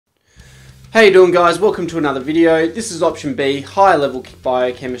How you doing, guys? Welcome to another video. This is option B, higher level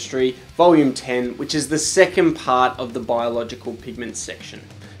biochemistry, volume 10, which is the second part of the biological pigments section.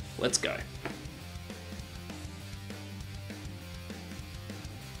 Let's go.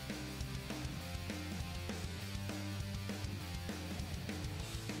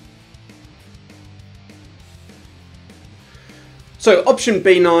 So option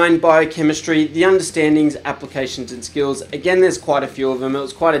B9, biochemistry, the understandings, applications and skills. Again, there's quite a few of them. It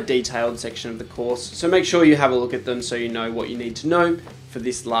was quite a detailed section of the course. So make sure you have a look at them so you know what you need to know for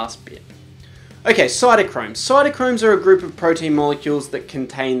this last bit. Okay, cytochromes. Cytochromes are a group of protein molecules that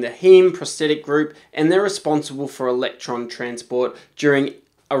contain the heme prosthetic group, and they're responsible for electron transport during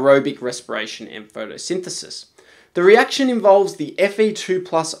aerobic respiration and photosynthesis. The reaction involves the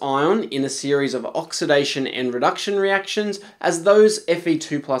Fe2+ ion in a series of oxidation and reduction reactions, as those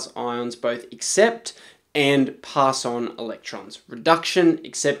Fe2+ ions both accept and pass on electrons. Reduction,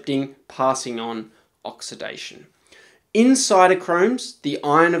 accepting, passing on, oxidation. In cytochromes, the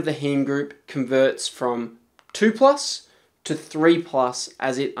ion of the heme group converts from 2+ to 3+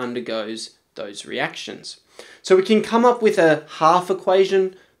 as it undergoes those reactions. So we can come up with a half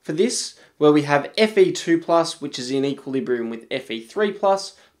equation for this, where we have Fe2+, which is in equilibrium with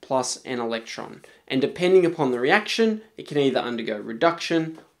Fe3+, plus an electron. And depending upon the reaction, it can either undergo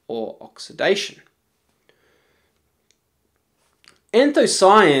reduction or oxidation.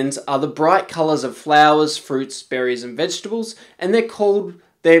 Anthocyanins are the bright colours of flowers, fruits, berries and vegetables, and they're caused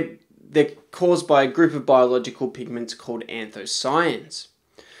by a group of biological pigments called anthocyanins.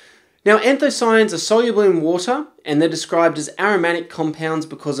 Now, anthocyanins are soluble in water, and they're described as aromatic compounds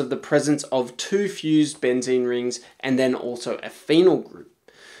because of the presence of two fused benzene rings and then also a phenyl group.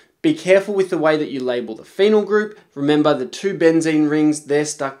 Be careful with the way that you label the phenyl group. Remember, the two benzene rings, they're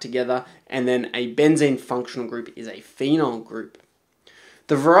stuck together, and then a benzene functional group is a phenyl group.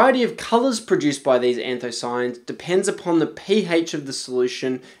 The variety of colours produced by these anthocyanins depends upon the pH of the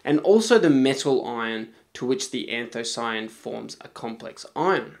solution and also the metal ion to which the anthocyanin forms a complex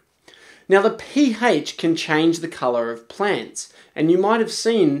ion. Now, the pH can change the colour of plants, and you might have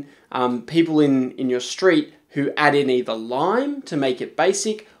seen people in your street who add in either lime to make it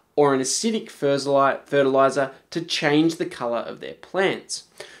basic or an acidic fertiliser to change the colour of their plants.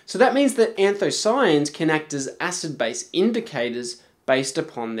 So that means that anthocyanins can act as acid-base indicators based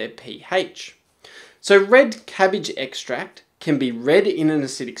upon their pH. So red cabbage extract can be red in an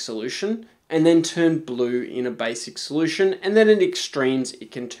acidic solution and then turn blue in a basic solution, and then at extremes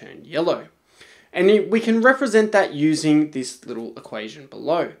it can turn yellow. And we can represent that using this little equation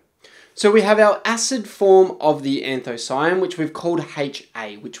below. So we have our acid form of the anthocyanin, which we've called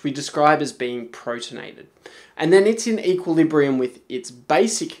HA, which we describe as being protonated. And then it's in equilibrium with its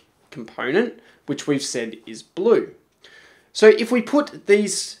basic component, which we've said is blue. So if we put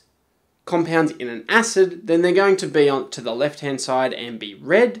these compounds in an acid, then they're going to be on to the left hand side and be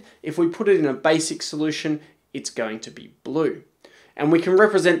red. If we put it in a basic solution, it's going to be blue. And we can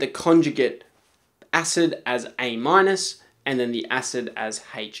represent the conjugate acid as A-, and then the acid as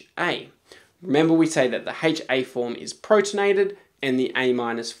HA. Remember, we say that the HA form is protonated and the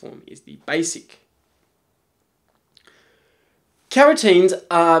A- form is the basic. Carotenes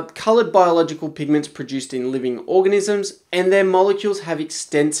are coloured biological pigments produced in living organisms, and their molecules have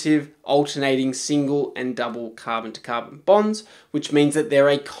extensive alternating single and double carbon-to-carbon bonds, which means that they're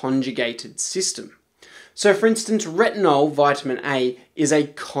a conjugated system. So for instance, retinol, vitamin A, is a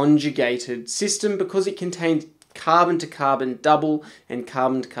conjugated system because it contains carbon-to-carbon double and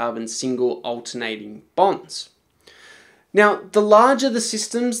carbon-to-carbon single alternating bonds. Now, the larger the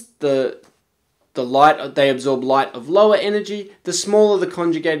systems, they absorb light of lower energy. The smaller the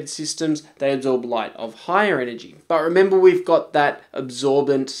conjugated systems, they absorb light of higher energy. But remember, we've got that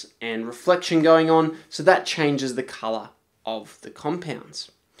absorbance and reflection going on, so that changes the colour of the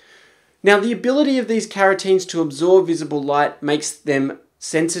compounds. Now, the ability of these carotenes to absorb visible light makes them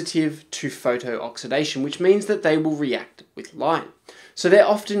sensitive to photooxidation, which means that they will react with light. So they're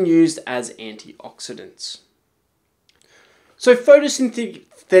often used as antioxidants. So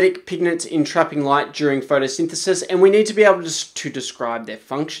photosynthetic pigments in trapping light during photosynthesis, and we need to be able to describe their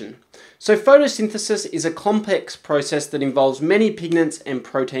function. So photosynthesis is a complex process that involves many pigments and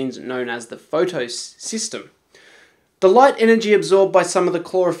proteins known as the photosystem. The light energy absorbed by some of the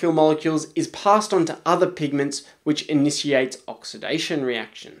chlorophyll molecules is passed on to other pigments, which initiates oxidation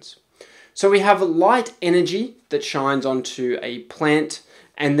reactions. So we have light energy that shines onto a plant,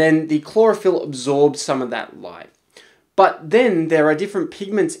 and then the chlorophyll absorbs some of that light. But then there are different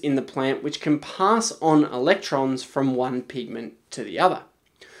pigments in the plant which can pass on electrons from one pigment to the other.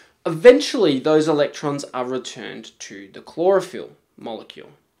 Eventually, those electrons are returned to the chlorophyll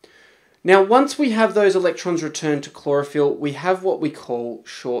molecule. Now, once we have those electrons returned to chlorophyll, we have what we call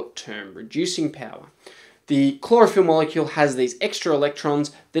short-term reducing power. The chlorophyll molecule has these extra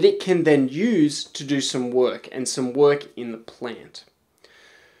electrons that it can then use to do some work, and some work in the plant.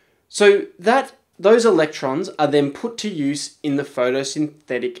 So those electrons are then put to use in the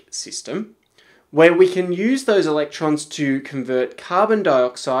photosynthetic system, where we can use those electrons to convert carbon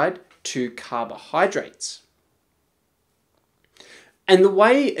dioxide to carbohydrates. And the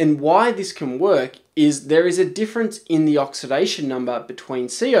way and why this can work is there is a difference in the oxidation number between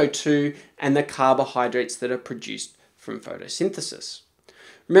CO2 and the carbohydrates that are produced from photosynthesis.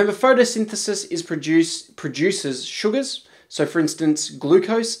 Remember, photosynthesis produces sugars. So for instance,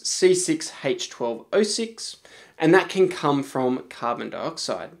 glucose, C6H12O6, and that can come from carbon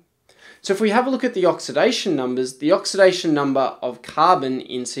dioxide. So if we have a look at the oxidation numbers, the oxidation number of carbon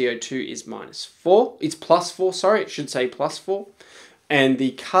in CO2 is +4, it should say +4, and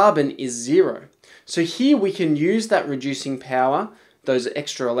the carbon is 0. So here we can use that reducing power, those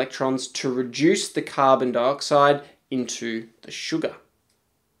extra electrons, to reduce the carbon dioxide into the sugar.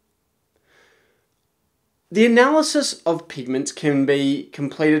 The analysis of pigments can be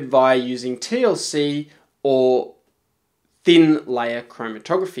completed via using TLC or thin layer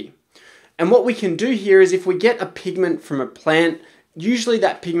chromatography. And what we can do here is if we get a pigment from a plant, usually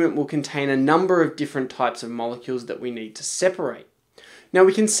that pigment will contain a number of different types of molecules that we need to separate. Now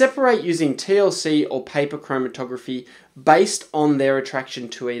we can separate using TLC or paper chromatography based on their attraction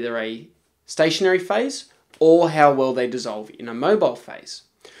to either a stationary phase or how well they dissolve in a mobile phase.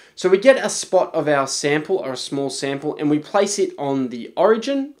 So we get a spot of our sample, or a small sample, and we place it on the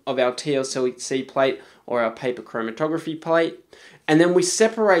origin of our TLC plate or our paper chromatography plate, and then we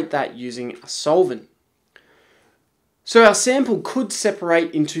separate that using a solvent. So our sample could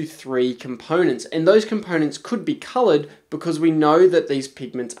separate into 3 components, and those components could be coloured because we know that these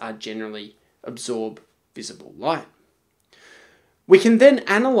pigments are generally absorb visible light. We can then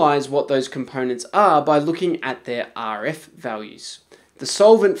analyse what those components are by looking at their RF values. The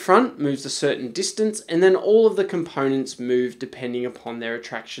solvent front moves a certain distance, and then all of the components move depending upon their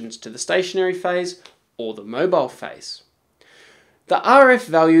attractions to the stationary phase or the mobile phase. The RF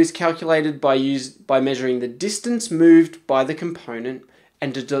value is calculated by measuring the distance moved by the component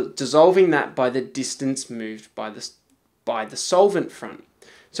and dissolving that by the distance moved by the solvent front.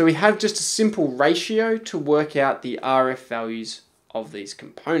 So we have just a simple ratio to work out the RF values of these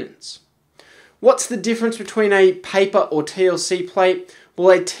components. What's the difference between a paper or TLC plate?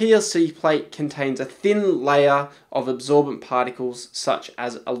 Well, a TLC plate contains a thin layer of absorbent particles such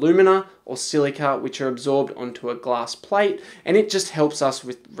as alumina or silica, which are absorbed onto a glass plate, and it just helps us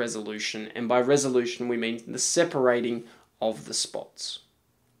with resolution. And by resolution, we mean the separating of the spots.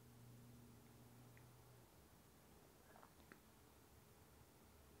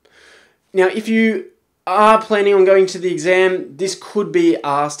 Now, if you are planning on going to the exam, this could be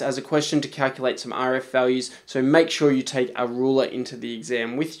asked as a question to calculate some RF values, so make sure you take a ruler into the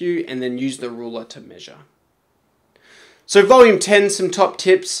exam with you and then use the ruler to measure. So volume 10, some top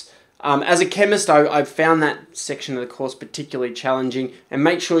tips. As a chemist, I've found that section of the course particularly challenging, and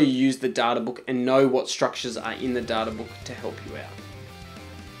make sure you use the data book and know what structures are in the data book to help you out.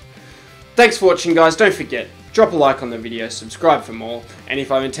 Thanks for watching, guys. Don't forget, drop a like on the video, subscribe for more, and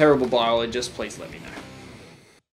if I'm a terrible biologist, please let me know.